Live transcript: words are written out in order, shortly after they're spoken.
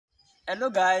Hello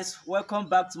guys, welcome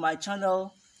back to my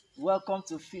channel. Welcome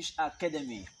to Fish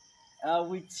Academy.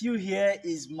 With you here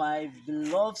is my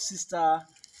beloved sister,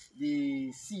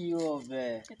 the CEO of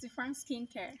ETI-FRANK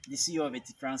Skincare. The CEO of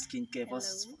ETI-FRANK Skincare. Hello.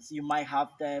 You might have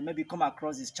maybe come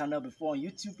across this channel before on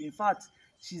YouTube. In fact,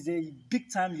 she's a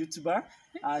big-time YouTuber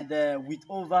and with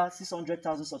over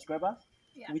 600,000 subscribers.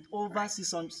 Yeah, with over right.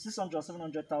 600 or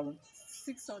 700,000.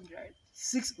 600.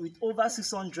 With over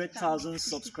 600,000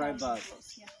 subscribers.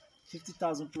 Plus, yeah.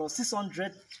 50,000 plus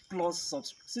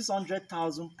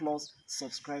 600,000 plus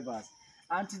subscribers,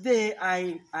 and today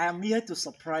I am here to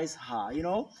surprise her.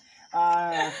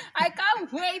 I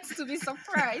can't wait to be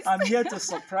surprised. I'm here to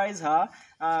surprise her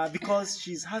because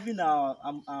she's having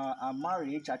a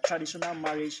marriage, a traditional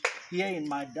marriage here in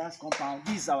my dad's compound.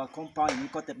 This is our compound in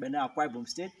Ikotebene, Akwa Ibom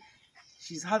State.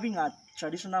 She's having a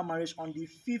traditional marriage on the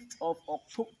 5th of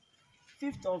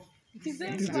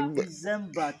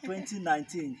December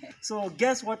 2019. So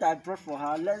guess what I brought for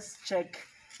her? Let's check.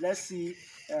 Let's see.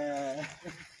 Yeah.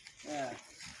 Yes.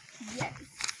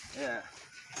 Yeah.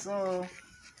 So,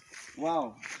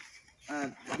 wow.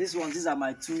 And these are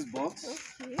my tools box.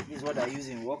 Okay. This is what I use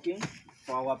in working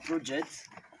for our project.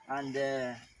 And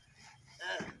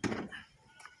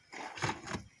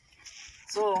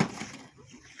so,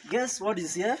 guess what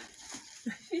is here?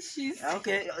 Fishes.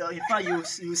 Okay, in fact, you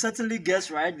certainly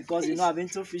guess right because you know I'm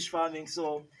into fish farming.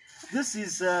 So this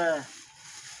is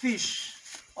fish.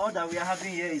 All that we are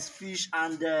having here is fish,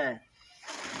 and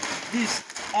this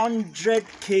 100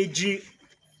 kg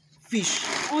fish.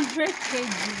 100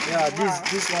 kg. Yeah, wow.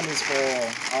 this one is for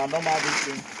our normal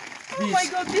thing. Oh my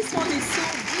God, this one is so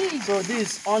big. So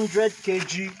this 100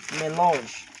 kg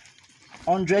melange.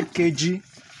 100 kg.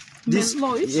 This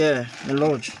melange? Yeah,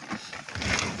 melange.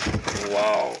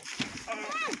 Wow.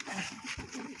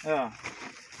 Yeah,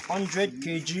 100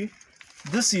 kg.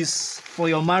 This is for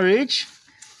your marriage.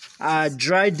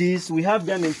 Dry this. We have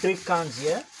them in 3 cans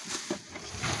here.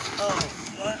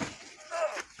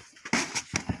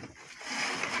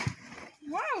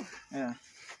 Wow. Yeah.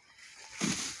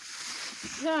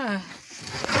 Yeah.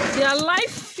 They are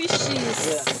live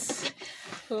fishes.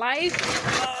 Yeah. Live.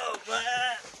 Oh,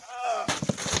 man.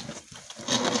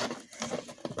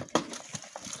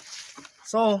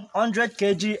 So 100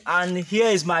 kg, and here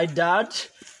is my dad.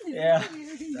 Yeah.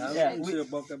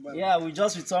 We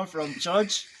just returned from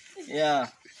church. Yeah.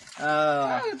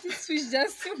 Wow, this fish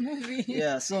just still moving.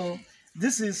 Yeah. So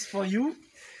this is for you.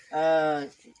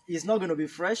 It's not going to be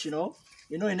fresh, in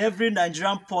every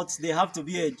Nigerian pot they have to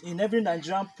be in every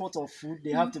Nigerian pot of food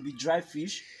they have to be dry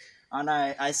fish, and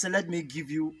I said let me give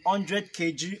you 100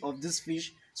 kg of this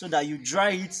fish so that you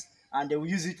dry it and they will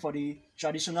use it for the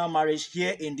traditional marriage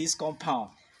here in this compound.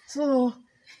 So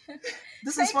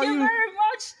this is for you. Thank you very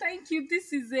much. Thank you.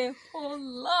 This is a whole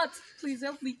lot. Please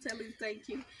help me tell him thank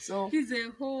you. So this is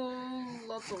a whole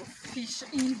lot of fish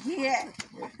in here,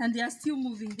 and they are still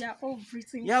moving. They are all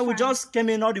breathing. Yeah, fine. we just came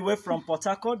in all the way from Port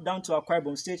Harcourt down to Akwa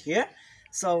Ibom State here.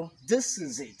 So this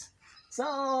is it.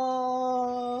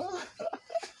 So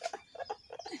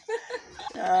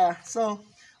so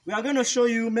we are going to show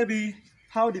you maybe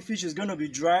how the fish is going to be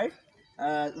dry.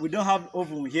 We don't have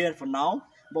oven here for now,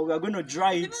 but we are going to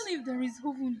dry it. Even if there is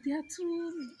oven, there are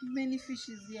too many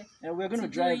fishes here. And we're going to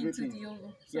dry everything. So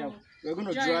yeah, we're going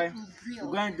to dry.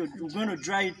 We're going to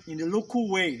dry it in the local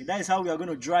way. That is how we are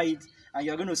going to dry it, and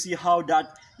you're going to see how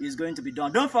that is going to be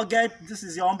done. Don't forget, this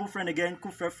is your humble friend again,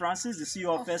 Kufe Francis, the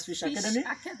CEO of First Fish Academy.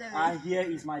 And here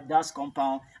is my dad's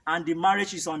compound, and the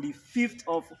marriage is on the 5th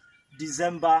of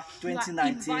December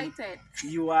 2019.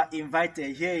 You are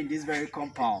invited here in this very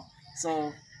compound.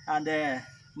 So, and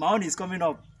my own is coming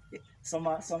up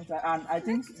sometime, and I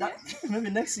think that maybe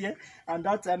next year, and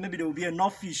that time maybe there will be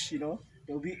enough fish. There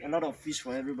will be a lot of fish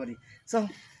for everybody. So,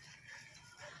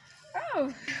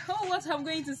 what I'm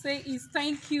going to say is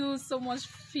thank you so much,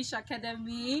 Fish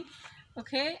Academy.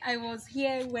 Okay, I was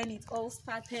here when it all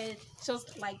started,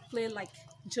 just like play like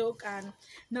joke, and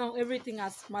now everything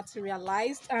has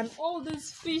materialized, and all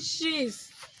these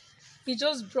fishes, he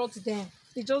just brought them.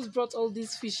 He just brought all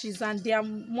these fishes, and there are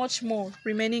much more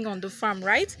remaining on the farm,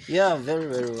 right? Yeah, very,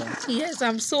 very well. Yes,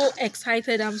 I'm so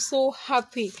excited. I'm so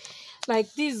happy. Like,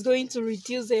 this is going to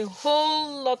reduce a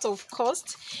whole lot of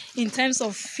cost in terms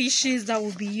of fishes that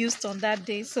will be used on that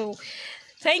day. So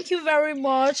thank you very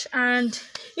much. And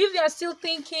if you are still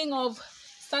thinking of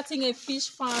starting a fish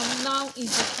farm, now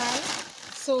is the time.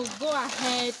 So go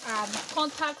ahead and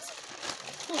contact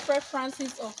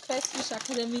Francis of First Fish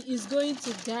Academy. Is going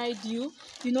to guide you.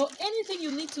 Anything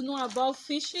you need to know about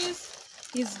fishes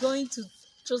is going to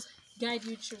just guide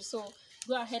you through. So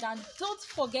go ahead and don't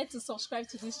forget to subscribe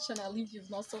to this channel if you've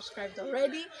not subscribed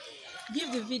already.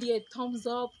 give the video a thumbs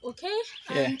up, okay?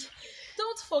 Yeah. And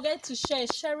don't forget to share.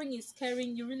 Sharing is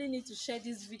caring. You really need to share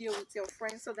this video with your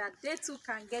friends so that they too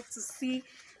can get to see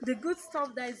the good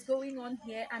stuff that is going on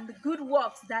here and the good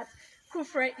work that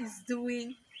Kufre is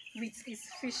doing with his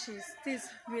fishes. This is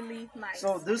really nice.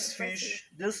 So this fish,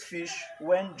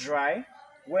 when dry,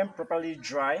 when properly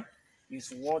dry,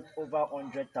 is worth over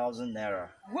 100,000 naira.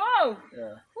 Whoa!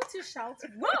 Yeah. What you shout?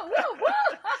 Whoa, whoa,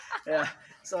 whoa! Yeah.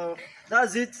 So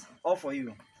that's it, all for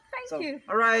you. Thank you.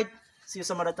 All right. See you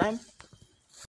some other time.